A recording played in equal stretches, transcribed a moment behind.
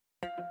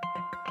Good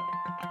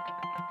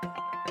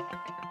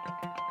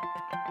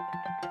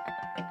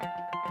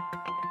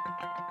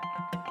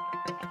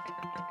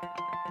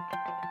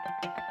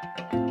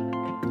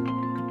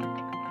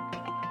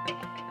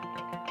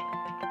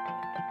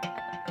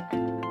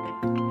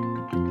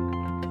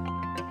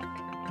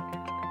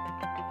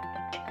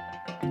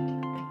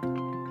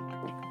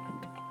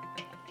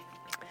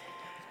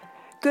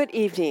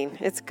evening.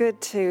 It's good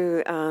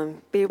to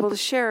be able to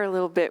share a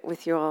little bit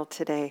with you all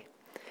today.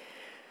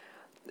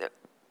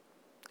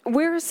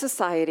 We're a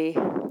society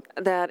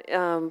that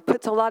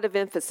puts a lot of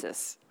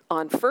emphasis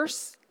on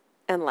first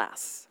and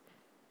last.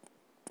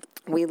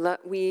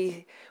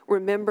 We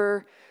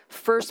remember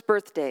first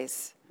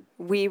birthdays.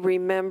 We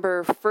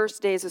remember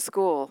first days of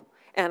school,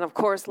 and of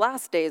course,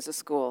 last days of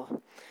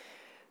school.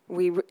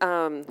 We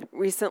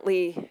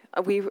recently,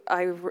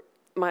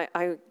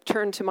 I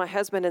turned to my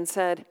husband and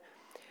said,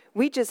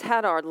 "We just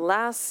had our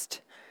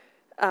last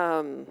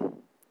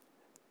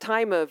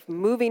time of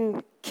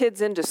moving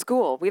kids into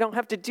school. We don't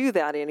have to do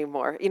that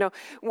anymore." You know,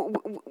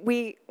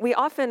 we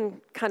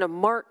often kind of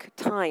mark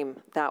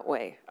time that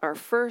way, our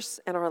first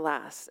and our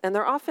last, and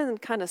they're often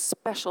kind of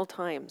special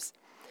times.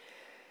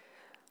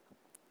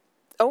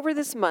 Over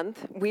this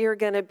month, we are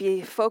going to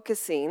be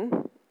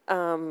focusing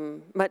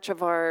much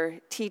of our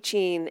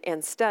teaching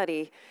and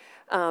study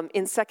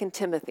in 2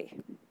 Timothy.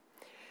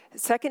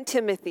 2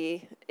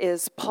 Timothy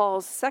is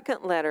Paul's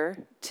second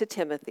letter to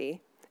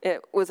Timothy.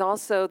 It was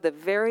also the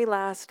very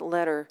last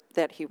letter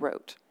that he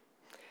wrote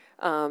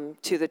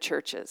to the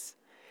churches.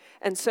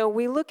 And so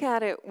we look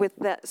at it with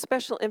that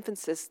special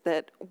emphasis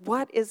that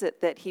what is it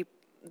that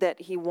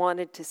he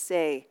wanted to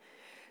say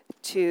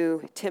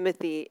to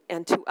Timothy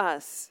and to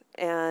us.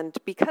 And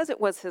because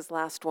it was his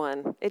last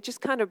one, it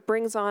just kind of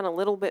brings on a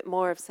little bit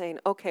more of saying,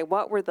 okay,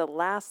 what were the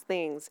last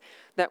things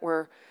that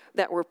were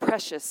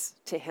precious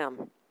to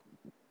him?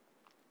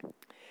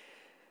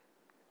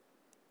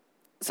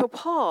 So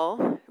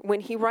Paul, when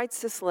he writes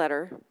this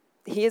letter,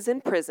 he is in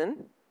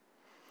prison.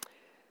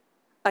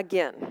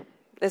 Again,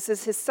 this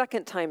is his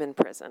second time in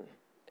prison.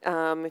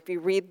 If you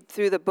read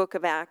through the book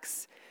of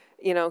Acts,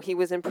 you know, he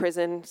was in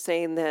prison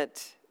saying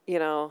that, you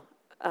know,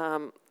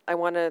 I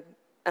want to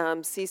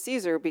see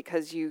Caesar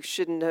because you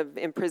shouldn't have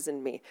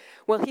imprisoned me.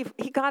 Well,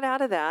 he got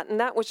out of that, and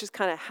that was just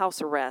kind of house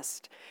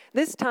arrest.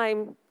 This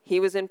time, he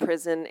was in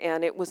prison,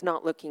 and it was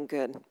not looking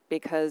good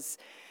because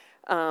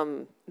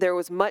there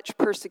was much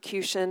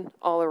persecution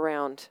all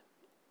around.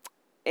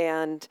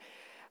 And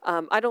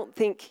I don't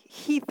think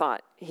he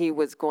thought he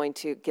was going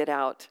to get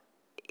out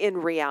in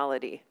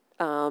reality.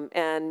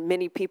 And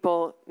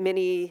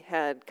many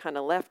had kind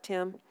of left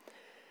him.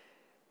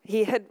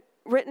 He had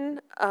written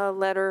a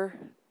letter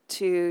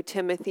to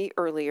Timothy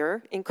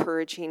earlier,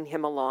 encouraging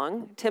him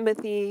along.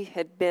 Timothy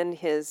had been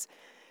his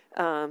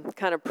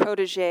kind of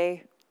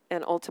protege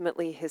and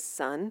ultimately his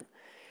son.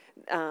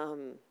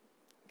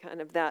 Kind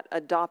of that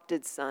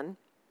adopted son,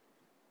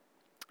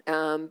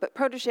 but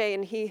protege,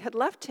 and he had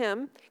left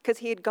him because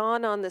he had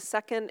gone on the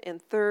second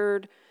and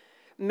third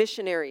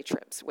missionary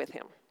trips with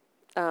him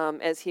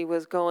as he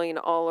was going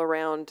all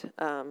around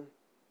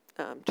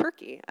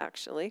Turkey,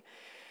 actually.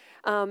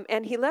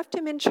 And he left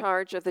him in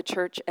charge of the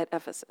church at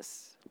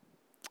Ephesus.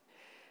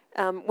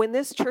 When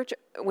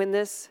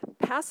this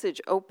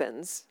passage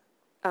opens,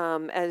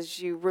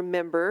 as you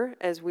remember,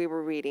 as we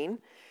were reading,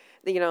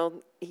 you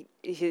know,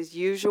 his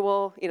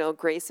usual, you know,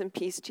 grace and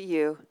peace to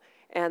you.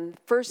 And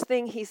first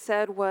thing he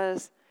said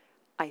was,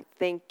 I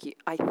thank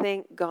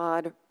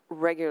God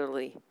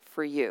regularly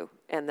for you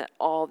and that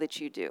all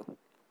that you do.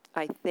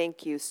 I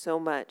thank you so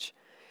much.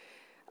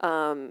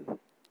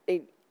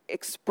 It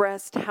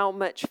expressed how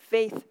much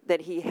faith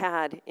that he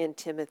had in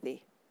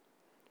Timothy.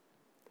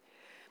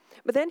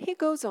 But then he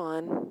goes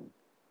on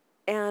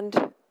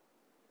and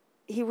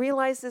he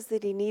realizes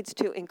that he needs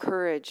to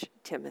encourage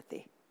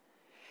Timothy.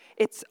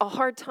 It's a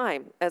hard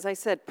time. As I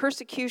said,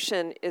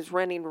 persecution is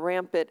running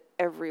rampant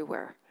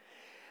everywhere.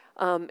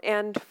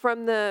 And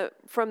from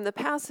the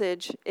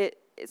passage,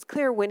 it's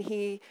clear when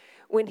he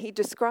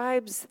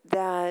describes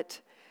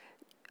that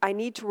I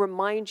need to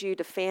remind you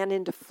to fan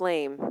into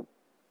flame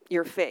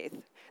your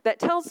faith. That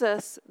tells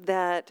us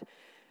that,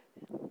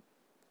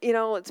 you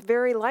know, it's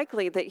very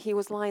likely that he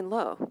was lying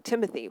low.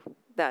 Timothy,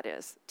 that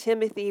is.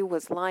 Timothy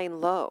was lying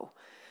low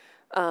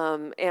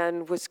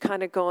and was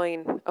kind of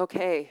going,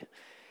 okay,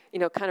 you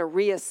know, kind of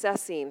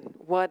reassessing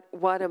what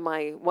am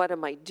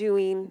I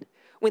doing?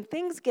 When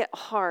things get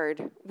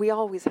hard, we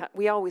always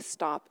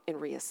stop and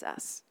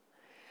reassess.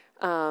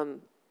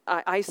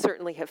 I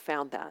certainly have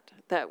found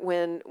that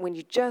when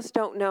you just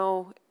don't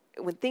know,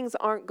 when things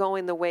aren't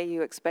going the way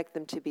you expect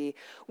them to be,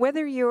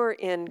 whether you're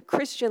in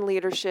Christian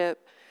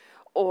leadership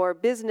or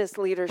business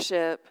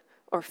leadership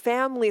or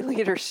family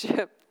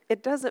leadership,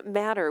 it doesn't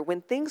matter.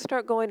 When things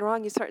start going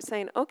wrong, you start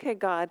saying, okay,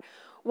 God,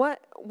 what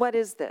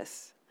is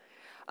this?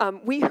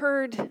 We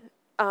heard,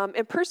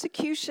 and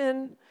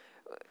persecution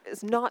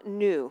is not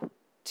new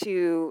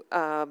to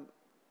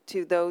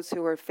those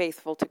who are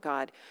faithful to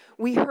God.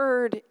 We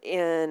heard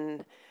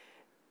in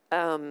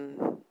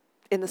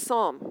the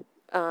Psalm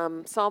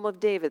Psalm of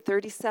David,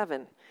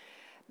 37,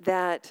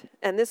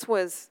 and this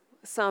was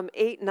some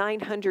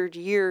 900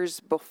 years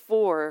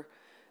before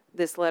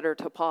this letter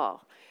to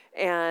Paul.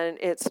 And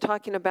it's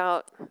talking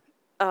about,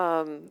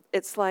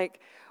 it's like,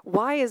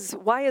 why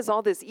is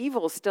all this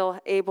evil still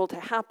able to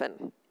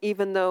happen,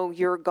 even though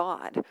you're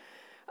God?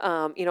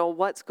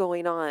 What's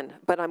going on?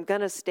 But I'm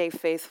going to stay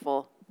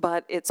faithful,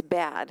 but it's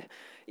bad.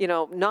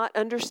 Not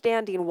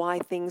understanding why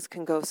things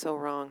can go so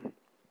wrong.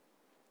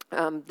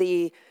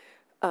 The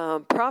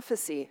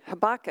prophecy,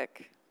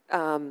 Habakkuk,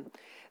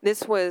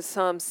 this was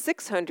some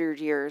 600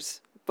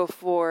 years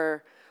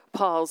before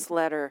Paul's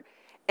letter,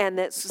 and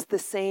it's the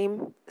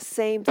same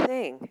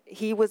thing.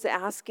 He was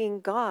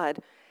asking God,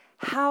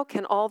 how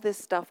can all this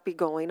stuff be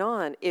going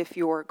on if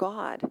you're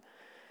God?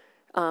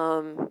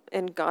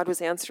 And God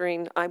was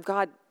answering, I'm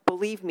God,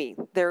 believe me,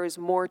 there is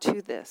more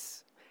to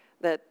this.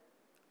 That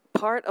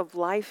part of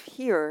life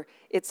here,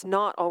 it's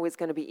not always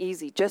going to be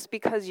easy. Just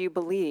because you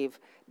believe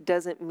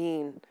doesn't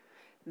mean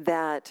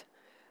that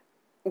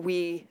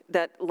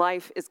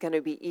life is going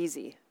to be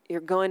easy. You're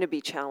going to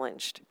be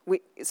challenged.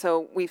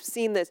 So we've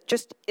seen this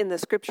just in the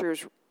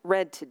scriptures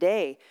read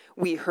today.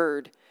 We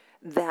heard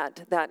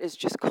that is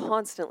just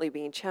constantly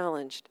being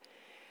challenged.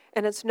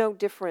 And it's no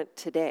different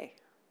today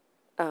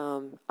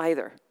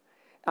either.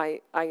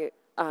 I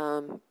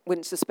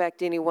wouldn't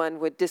suspect anyone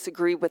would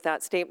disagree with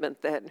that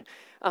statement that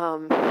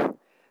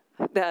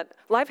that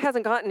life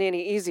hasn't gotten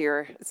any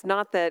easier. It's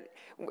not that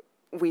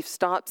we've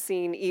stopped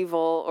seeing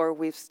evil or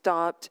we've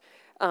stopped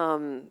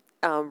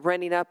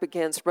running up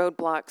against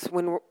roadblocks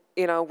when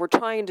we're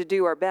trying to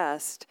do our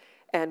best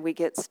and we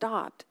get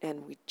stopped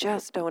and we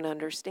just don't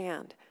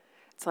understand.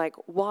 It's like,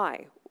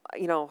 why?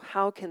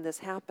 How can this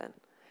happen?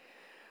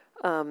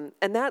 And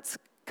that's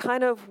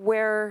kind of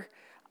where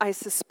I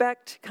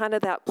suspect kind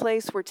of that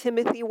place where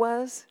Timothy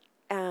was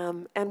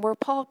and where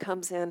Paul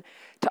comes in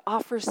to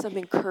offer some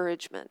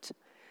encouragement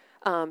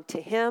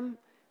to him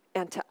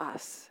and to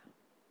us.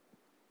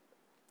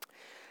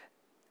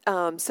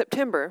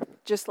 September,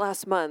 just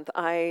last month,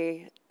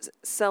 I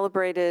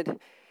celebrated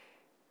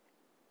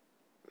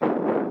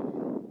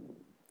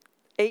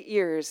 8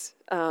 years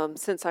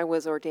since I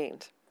was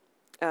ordained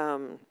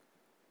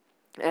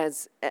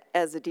as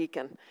a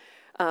deacon.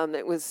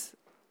 It was,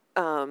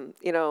 I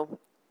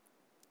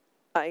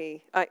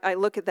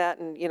look at that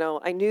and,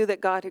 I knew that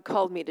God had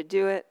called me to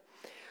do it.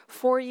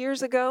 4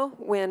 years ago,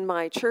 when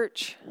my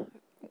church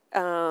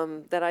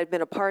that I'd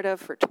been a part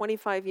of for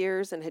 25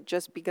 years and had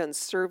just begun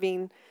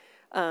serving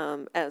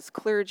as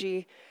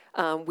clergy,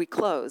 we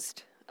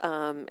closed.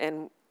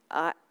 And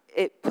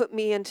it put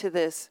me into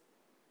this,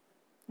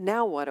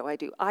 now what do I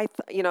do?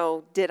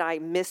 Did I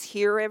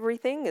mishear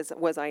everything?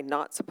 Was I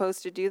not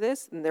supposed to do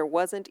this? And there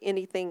wasn't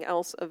anything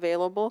else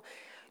available?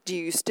 Do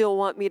you still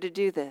want me to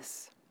do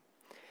this?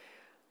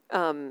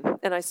 And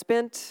I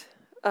spent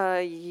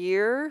a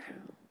year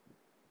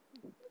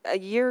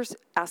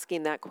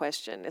asking that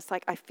question. It's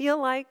like, I feel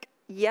like,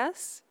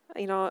 yes,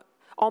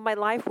 all my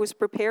life was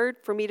prepared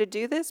for me to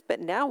do this, but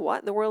now what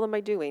in the world am I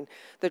doing?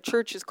 The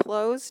church is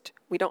closed.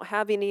 We don't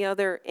have any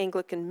other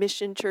Anglican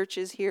mission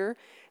churches here.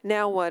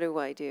 Now what do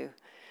I do?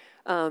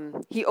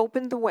 He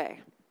opened the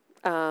way.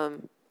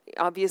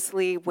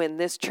 Obviously, when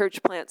this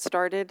church plant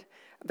started,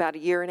 about a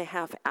year and a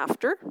half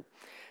after,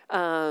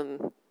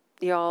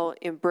 y'all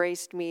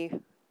embraced me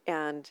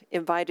and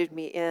invited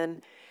me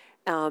in.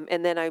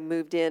 And then I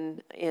moved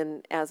in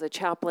as a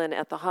chaplain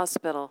at the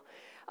hospital.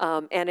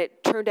 And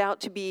it turned out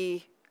to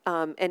be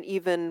an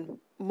even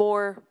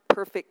more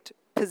perfect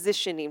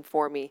positioning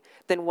for me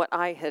than what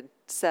I had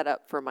set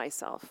up for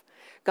myself.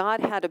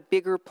 God had a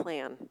bigger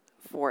plan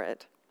for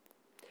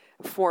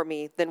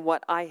me than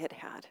what I had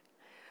had.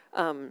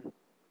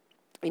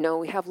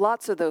 We have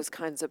lots of those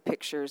kinds of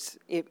pictures.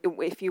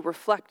 If you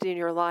reflect in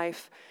your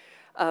life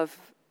of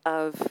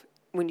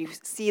when you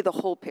see the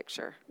whole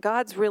picture,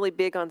 God's really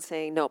big on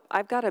saying, nope,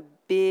 I've got a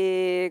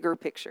bigger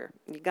picture.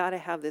 You got to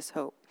have this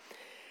hope.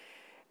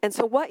 And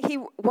so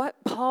what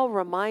Paul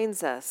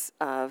reminds us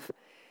of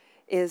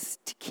is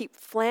to keep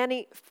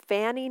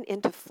fanning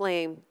into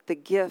flame the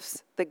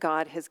gifts that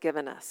God has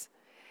given us.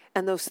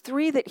 And those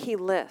three that he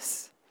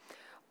lists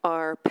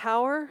are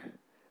power,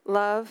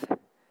 love,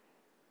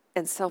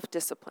 and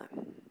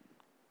self-discipline.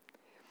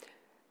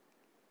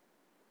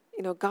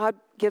 God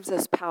gives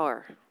us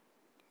power.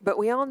 But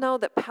we all know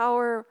that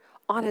power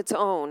on its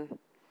own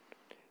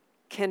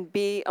can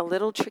be a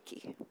little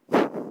tricky,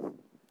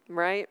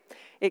 right?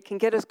 It can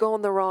get us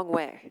going the wrong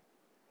way.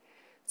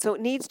 So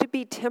it needs to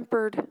be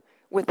tempered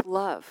with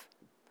love,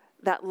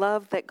 that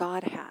love that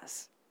God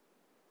has.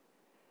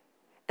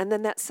 And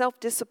then that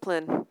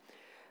self-discipline,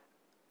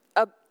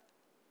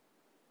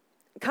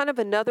 kind of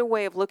another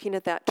way of looking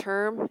at that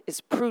term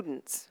is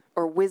prudence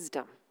or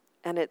wisdom.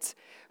 And it's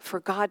for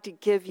God to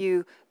give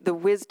you the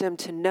wisdom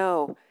to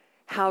know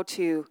how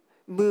to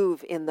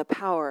move in the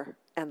power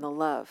and the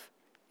love.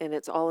 And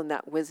it's all in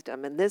that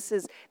wisdom. And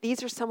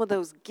these are some of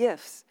those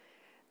gifts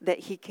that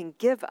he can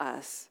give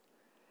us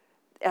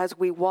as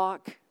we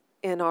walk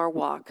in our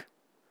walk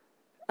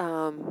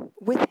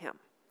with him.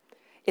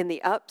 in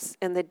the ups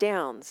and the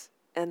downs.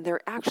 And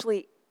they're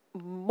actually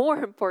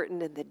more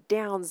important in the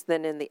downs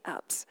than in the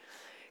ups.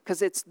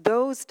 Because it's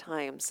those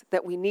times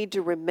that we need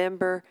to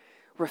remember,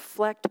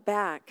 reflect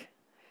back,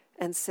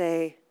 and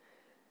say,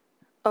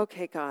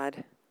 okay,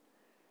 God,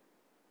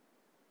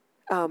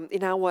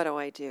 now what do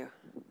I do?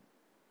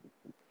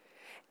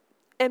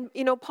 And,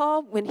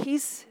 Paul, when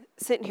he's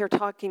sitting here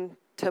talking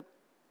to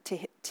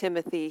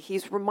Timothy,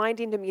 he's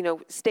reminding him,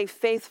 stay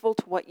faithful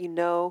to what you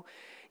know.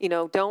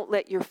 Don't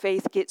let your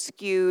faith get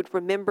skewed.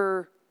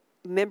 Remember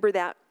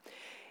that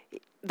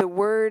the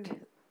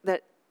word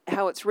that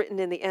how it's written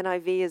in the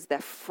NIV is the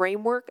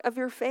framework of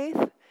your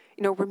faith.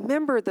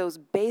 Remember those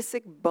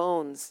basic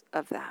bones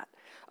of that,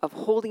 of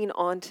holding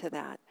on to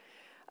that.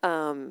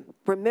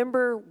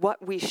 Remember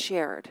what we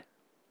shared.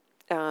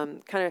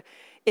 Kind of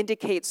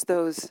indicates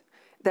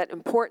that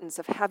importance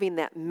of having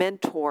that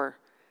mentor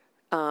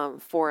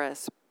for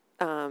us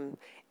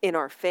in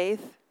our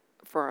faith,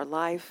 for our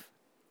life,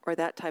 or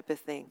that type of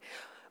thing.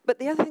 But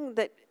the other thing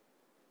that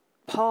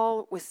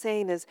Paul was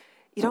saying is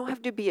you don't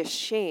have to be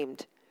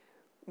ashamed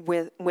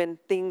when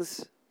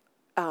things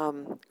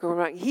go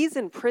wrong. He's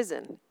in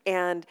prison,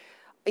 and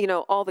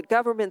all the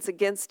government's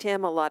against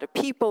him. A lot of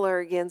people are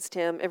against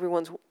him.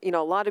 Everyone's, a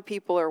lot of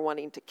people are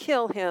wanting to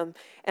kill him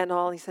and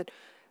all. He said,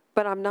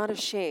 but I'm not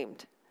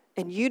ashamed,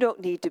 and you don't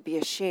need to be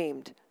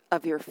ashamed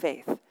of your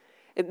faith.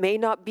 It may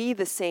not be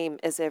the same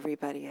as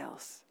everybody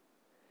else,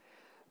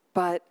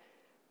 but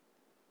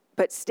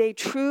stay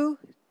true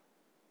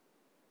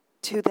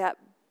to that,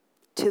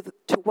 to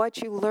what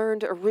you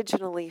learned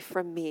originally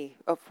from me,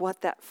 of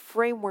what that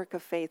framework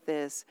of faith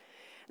is,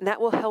 and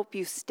that will help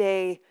you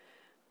stay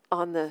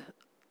on the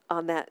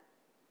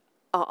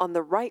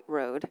right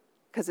road,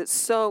 because it's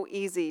so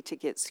easy to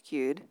get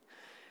skewed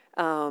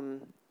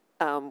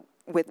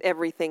with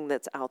everything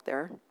that's out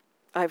there.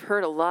 I've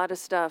heard a lot of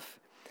stuff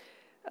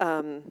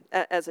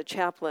as a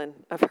chaplain.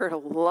 I've heard a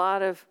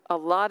lot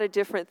of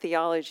different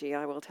theology,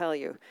 I will tell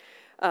you.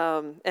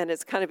 And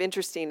it's kind of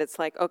interesting. It's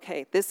like,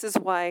 okay, this is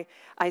why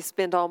I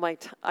spend a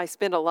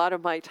lot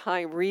of my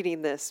time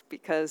reading this,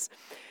 because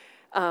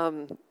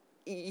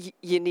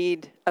you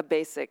need a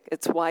basic.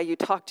 It's why you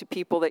talk to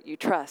people that you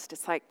trust.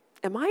 It's like,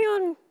 am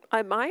I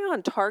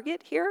on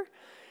target here?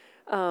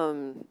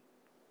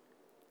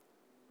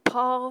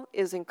 Paul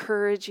is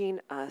encouraging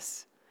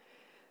us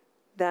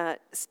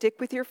that stick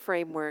with your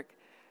framework,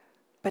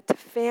 but to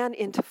fan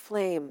into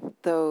flame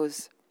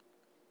those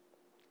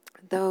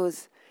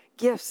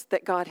gifts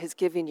that God has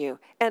given you.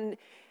 And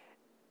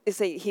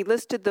he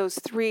listed those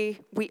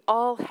three. We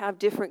all have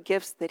different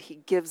gifts that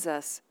he gives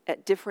us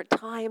at different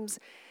times,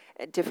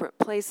 at different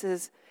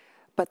places,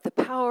 but the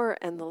power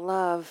and the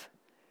love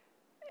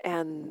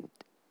and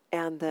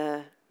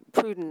the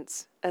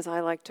prudence, as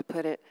I like to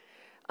put it,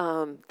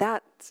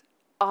 that's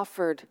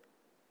offered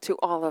to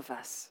all of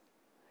us,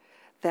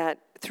 that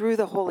through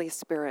the Holy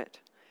Spirit,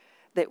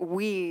 that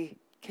we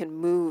can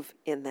move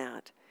in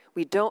that.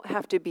 We don't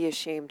have to be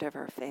ashamed of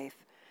our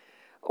faith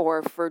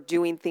or for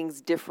doing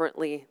things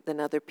differently than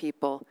other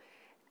people,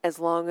 as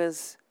long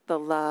as the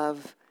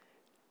love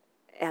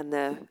and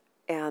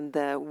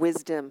the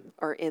wisdom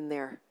are in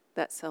there,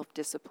 that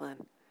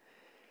self-discipline.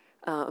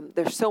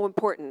 They're so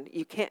important.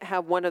 You can't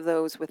have one of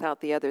those without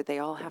the other. They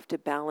all have to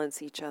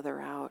balance each other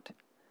out.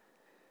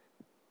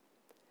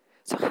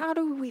 So how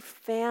do we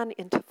fan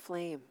into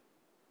flame?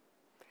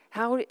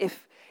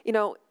 If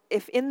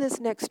in this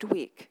next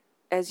week,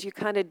 as you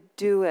kind of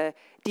do a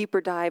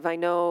deeper dive, I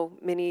know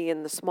many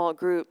in the small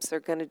groups are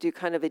going to do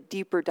kind of a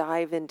deeper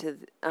dive into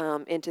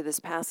this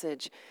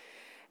passage,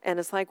 and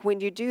it's like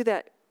when you do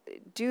that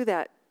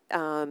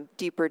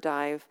deeper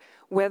dive,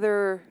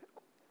 whether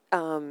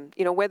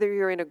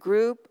you're in a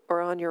group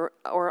or on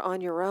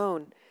your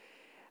own,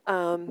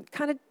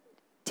 kind of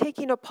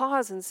taking a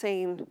pause and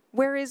saying,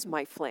 where is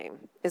my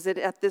flame? Is it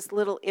at this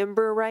little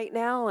ember right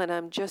now and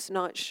I'm just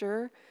not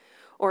sure?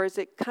 Or is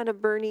it kind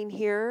of burning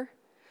here?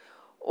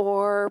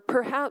 Or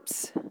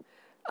perhaps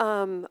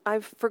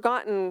I've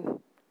forgotten,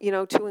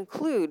 to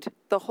include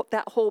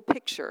that whole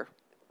picture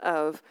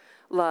of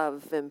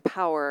love and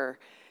power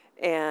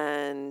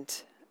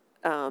and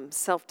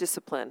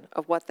self-discipline,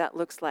 of what that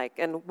looks like.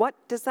 And what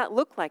does that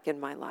look like in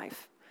my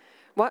life?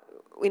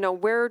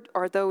 Where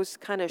are those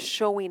kind of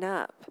showing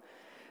up?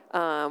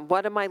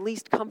 What am I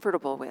least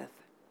comfortable with?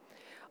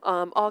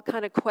 All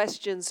kind of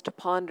questions to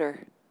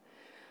ponder.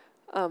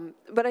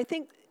 But I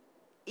think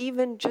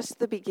even just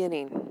the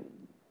beginning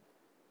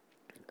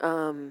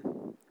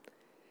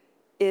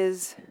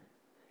is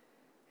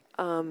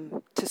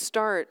to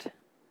start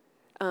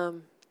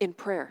in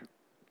prayer.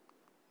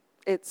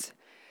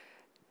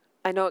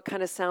 I know it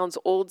kind of sounds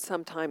old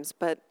sometimes,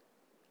 but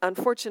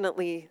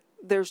unfortunately,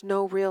 there's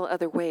no real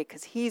other way,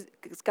 because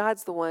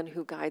God's the one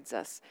who guides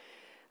us.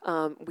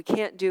 We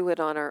can't do it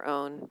on our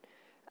own.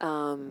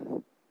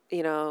 Have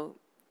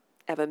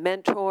a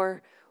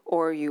mentor,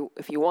 or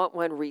if you want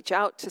one, reach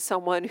out to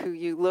someone who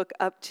you look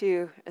up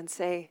to and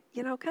say,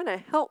 kind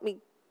of help me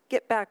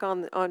get back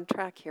on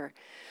track here.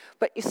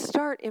 But you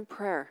start in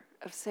prayer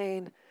of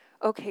saying,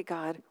 okay,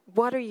 God,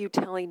 what are you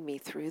telling me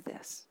through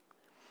this?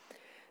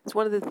 It's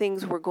one of the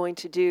things we're going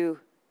to do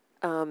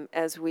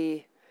as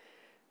we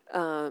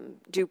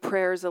do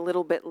prayers a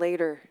little bit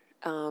later.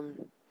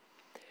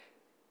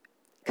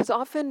 Because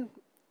often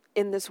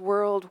in this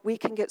world, we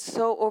can get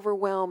so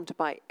overwhelmed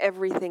by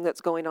everything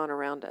that's going on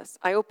around us.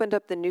 I opened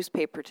up the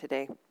newspaper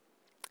today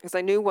because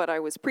I knew what I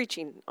was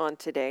preaching on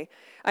today.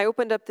 I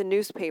opened up the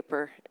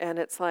newspaper, and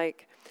it's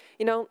like,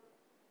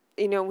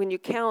 when you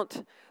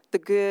count the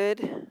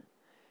good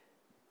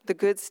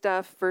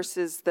stuff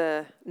versus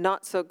the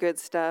not so good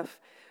stuff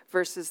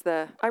versus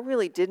I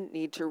really didn't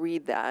need to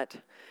read that.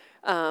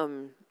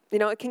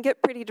 It can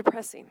get pretty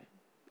depressing,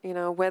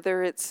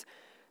 whether it's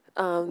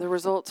the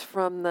results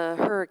from the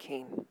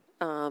hurricane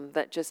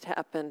that just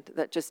happened,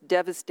 that just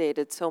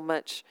devastated so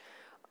much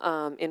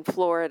in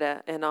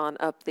Florida and on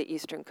up the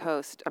eastern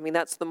coast. I mean,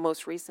 that's the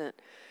most recent.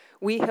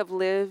 We have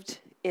lived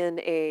in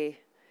a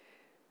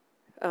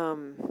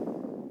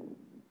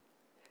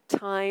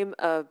time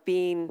of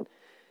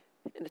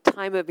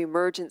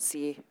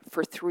emergency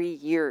for 3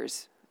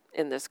 years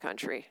in this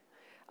country.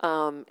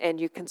 And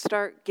you can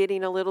start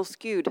getting a little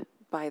skewed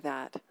by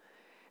that.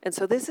 And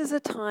so this is a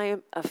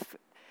time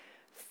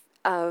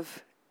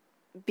of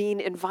being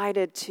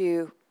invited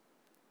to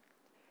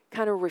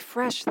kind of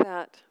refresh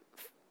that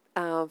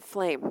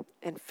flame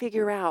and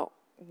figure out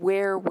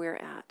where we're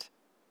at.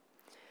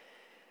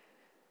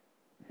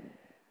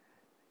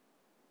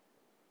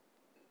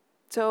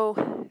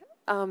 So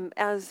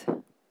as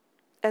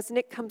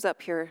Nick comes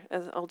up here,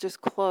 I'll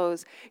just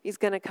close, he's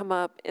going to come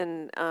up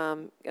and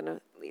going to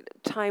lead a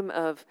time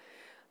of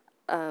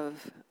a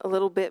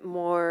little bit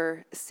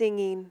more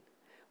singing,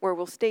 where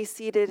we'll stay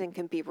seated and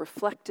can be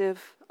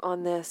reflective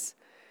on this.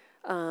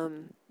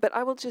 But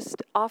I will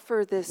just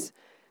offer this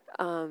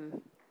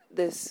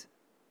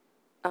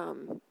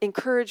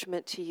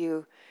encouragement to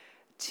you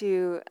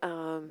to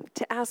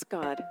ask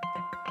God,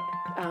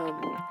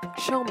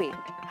 show me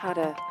how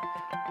to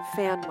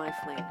fan my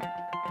flame.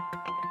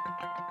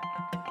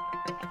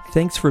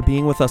 Thanks for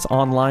being with us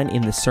online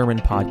in the Sermon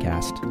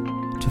Podcast.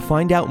 To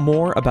find out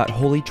more about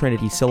Holy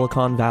Trinity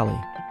Silicon Valley,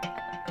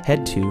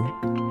 head to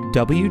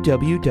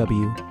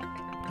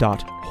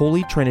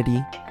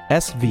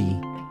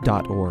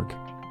www.holytrinitysv.org.